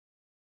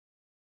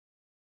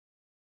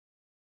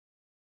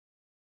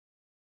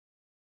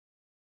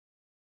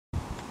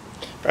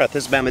Alright,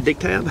 this is Bama Dig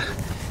Tab,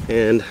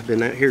 and I've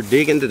been out here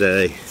digging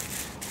today.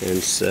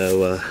 And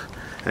so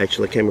I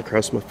actually came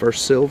across my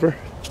first silver.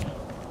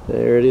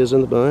 There it is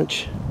in the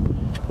bunch.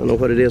 I don't know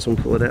what it is. I'm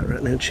gonna pull it out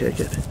right now and check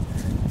it.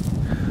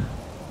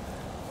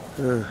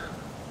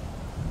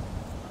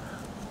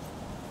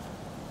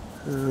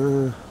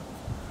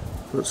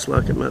 Looks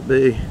like it might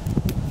be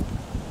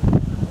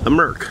a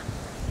Merc.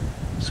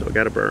 So I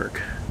got a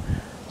Merc.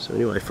 So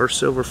anyway, first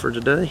silver for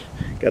today.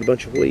 Got a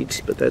bunch of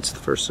weeds, but that's the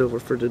first silver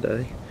for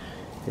today.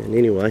 And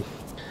anyway,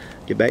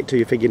 get back to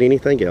you if I get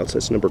anything else.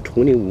 That's number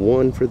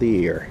 21 for the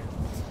year.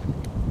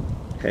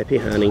 Happy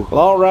hunting.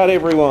 Well, all right,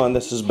 everyone.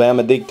 This is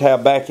Bama Dig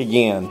Tab back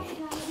again.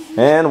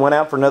 And went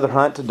out for another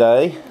hunt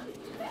today.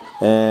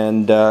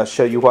 And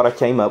show you what I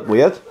came up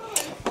with.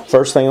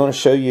 First thing I want to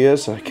show you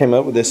is I came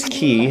up with this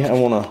key. I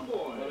want to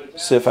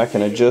see if I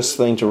can adjust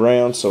things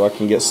around so I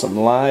can get some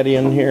light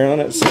in here on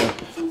it so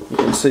you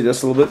can see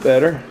this a little bit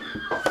better.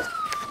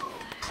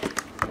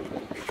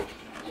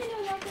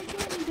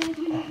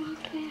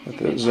 Let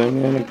that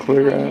zoom in and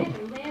clear out.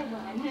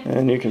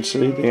 And you can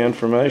see the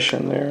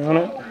information there on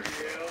it.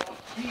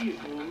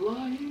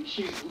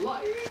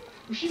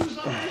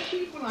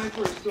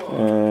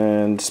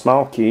 And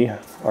small key,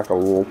 like a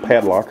little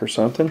padlock or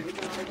something.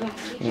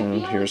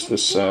 And here's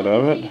this side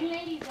of it.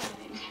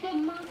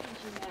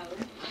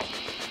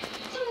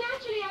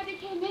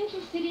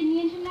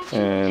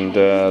 And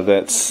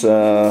that's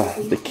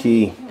the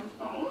key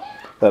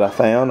that I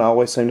found. I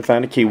always seem to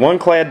find a key. One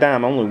Clad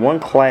dime, only one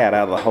Clad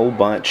out of the whole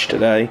bunch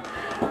today.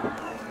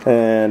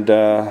 And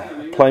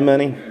play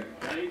money,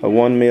 a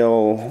 1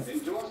 mil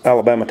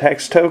Alabama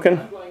tax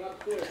token,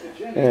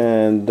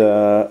 and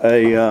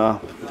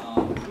well,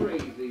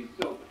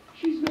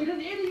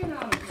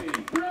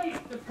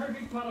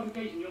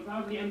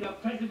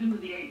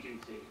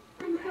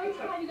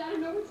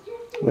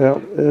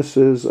 this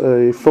is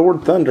a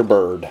Ford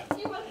Thunderbird.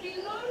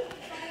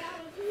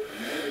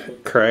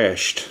 It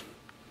crashed.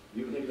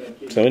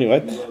 So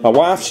anyway, my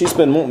wife, she's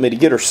been wanting me to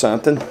get her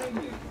something,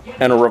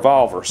 and a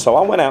revolver. So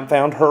I went out and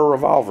found her a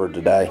revolver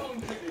today.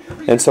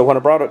 And so when I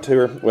brought it to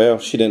her, well,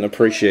 she didn't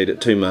appreciate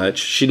it too much.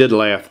 She did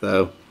laugh,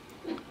 though.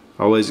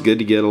 Always good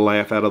to get a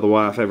laugh out of the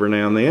wife every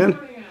now and then.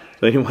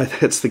 So anyway,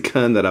 that's the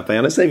gun that I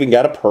found. It's even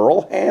got a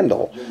pearl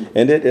handle,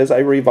 and it is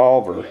a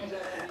revolver.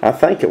 I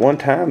think at one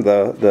time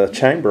the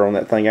chamber on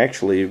that thing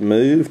actually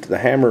moved. The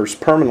hammer's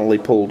permanently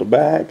pulled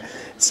back.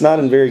 It's not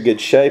in very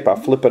good shape. I'll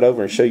flip it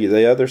over and show you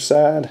the other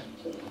side.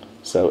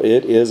 So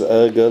it is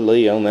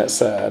ugly on that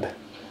side.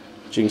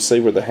 But you can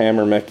see where the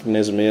hammer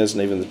mechanism is,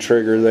 and even the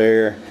trigger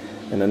there,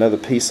 and another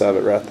piece of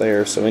it right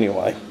there. So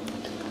anyway,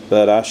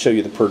 but I'll show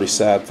you the pretty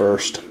side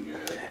first.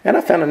 And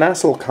I found a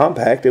nice little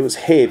compact. It was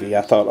heavy.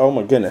 I thought, oh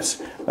my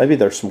goodness, maybe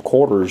there's some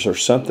quarters or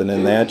something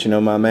in that. You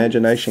know, my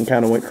imagination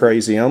kind of went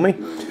crazy on me.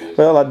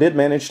 Well, I did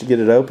manage to get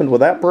it opened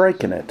without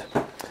breaking it.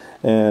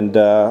 And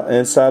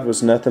inside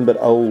was nothing but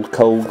old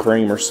cold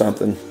cream or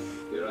something.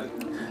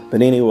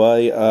 But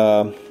anyway,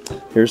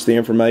 here's the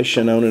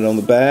information on it on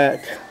the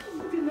back.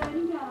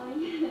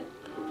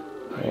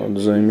 I'll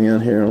zoom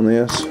in here on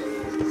this.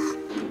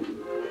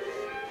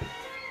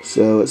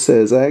 So it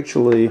says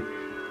actually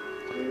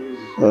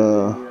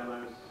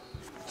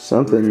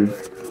something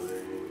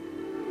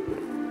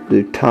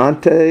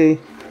Dutante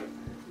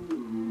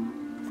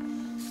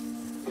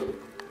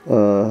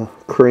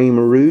Cream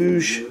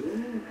Rouge,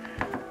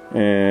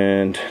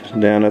 and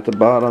down at the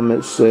bottom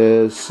it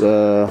says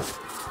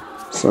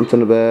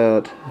something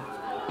about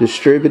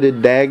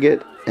distributed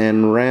Daggett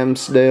and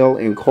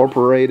Ramsdale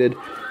Incorporated,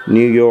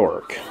 New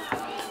York.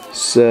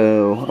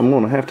 So I'm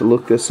going to have to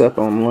look this up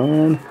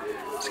online.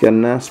 It's got a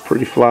nice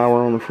pretty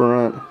flower on the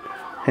front.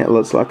 It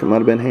looks like it might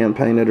have been hand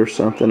painted or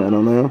something, I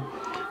don't know.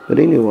 But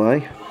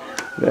anyway,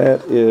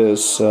 that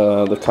is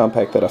the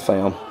compact that I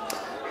found.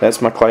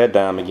 That's my Clad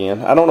dime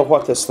again. I don't know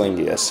what this thing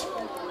is.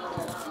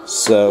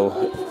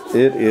 So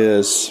it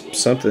is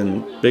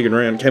something big and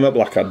round. It came up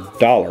like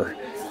 $1.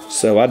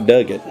 So I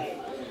dug it.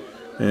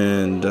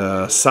 And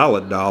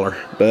solid $1.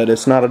 But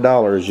it's not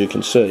 $1, as you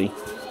can see.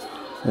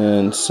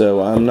 And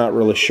so I'm not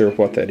really sure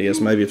what that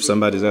is. Maybe if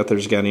somebody's out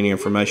there's got any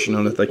information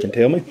on it, they can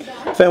tell me.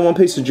 I found one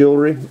piece of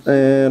jewelry,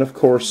 and of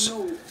course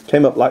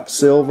came up like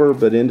silver,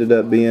 but ended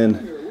up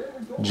being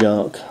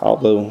junk,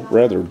 although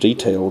rather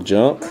detailed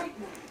junk.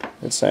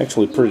 It's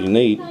actually pretty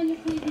neat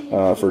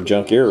for a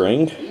junk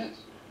earring.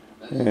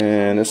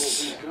 And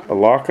it's a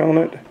lock on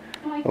it,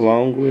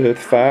 along with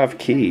 5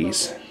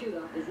 keys.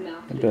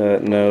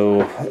 But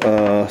no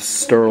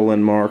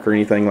sterling mark or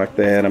anything like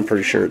that. I'm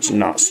pretty sure it's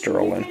not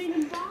sterling.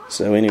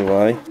 So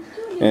anyway,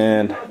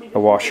 and a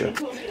washer.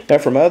 Now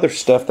from other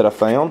stuff that I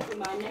found,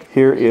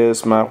 here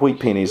is my wheat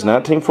pennies,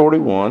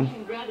 1941,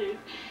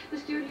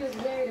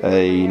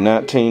 a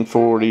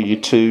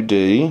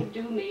 1942D,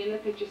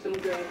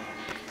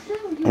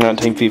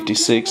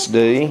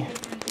 1956D,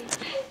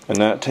 a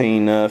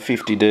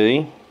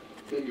 1950D,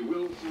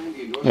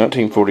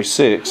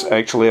 1946.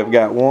 Actually, I've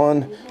got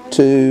 1,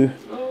 2,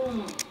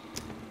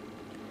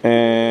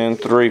 and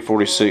 3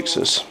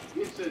 46s.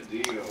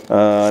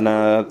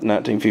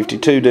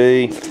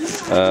 1952D,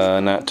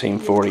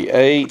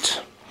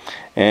 1948,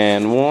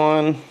 and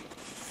 1,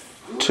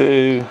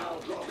 2, 3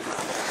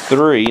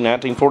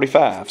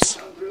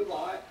 1945s.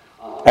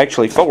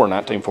 Actually, 4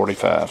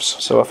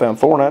 1945s. So I found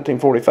 4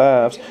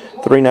 1945s,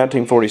 3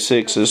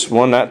 1946s,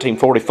 1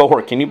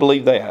 1944. Can you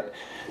believe that?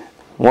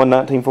 1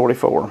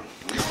 1944.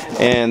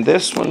 And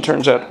this one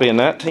turns out to be a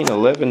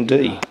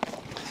 1911D.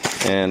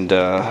 And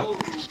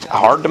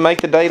hard to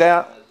make the date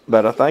out,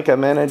 but I think I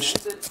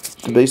managed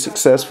to be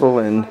successful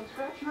in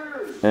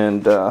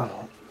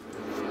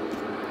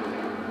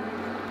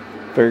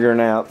figuring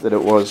out that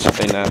it was a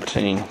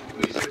 1911D.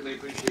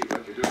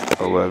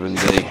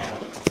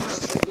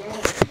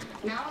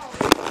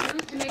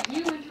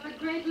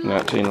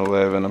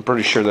 1911. I'm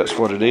pretty sure that's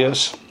what it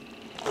is.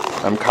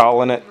 I'm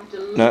calling it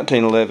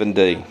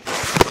 1911D.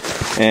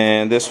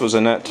 And this was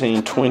a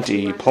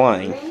 1920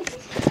 plane.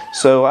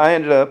 So I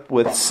ended up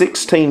with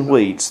 16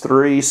 wheats.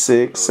 3,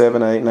 6,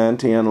 7, 8, 9,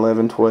 10,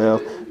 11,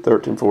 12,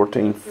 13,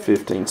 14,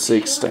 15,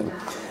 16.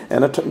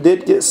 And I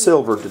did get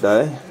silver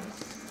today.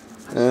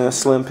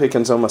 Slim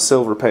pickings on my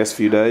silver past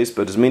few days,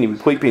 but as many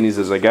wheat pennies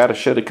as I got. I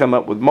should have come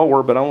up with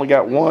more, but I only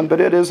got one.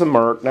 But it is a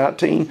Merc,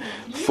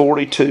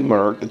 1942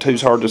 Merc. The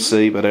 2's hard to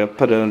see, but I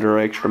put it under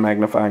an extra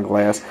magnifying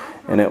glass,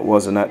 and it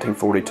was a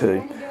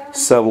 1942.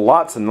 So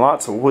lots and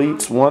lots of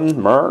wheats,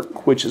 one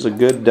Merc, which is a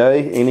good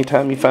day.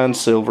 Anytime you find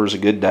silver is a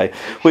good day,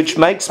 which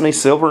makes me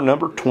silver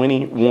number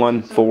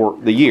 21 for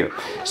the year.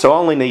 So I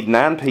only need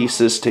 9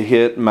 pieces to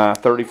hit my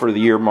 30 for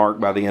the year mark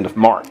by the end of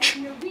March.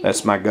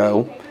 That's my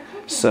goal.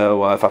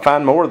 So if I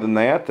find more than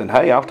that, then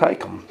hey, I'll take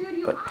them.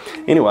 But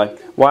anyway,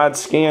 wide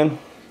scan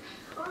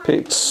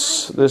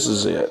picks. This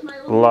is it.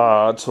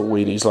 Lots of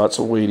Wheaties, lots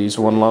of Wheaties.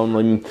 One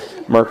lonely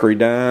Mercury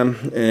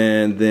dime,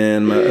 and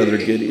then my other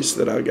goodies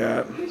that I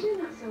got.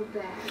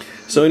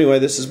 So anyway,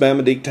 this is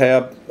Bama Deke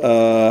Tab.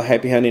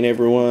 Happy hunting,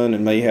 everyone,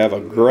 and may you have a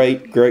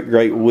great, great,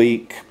 great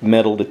week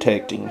metal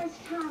detecting.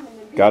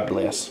 God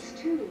bless.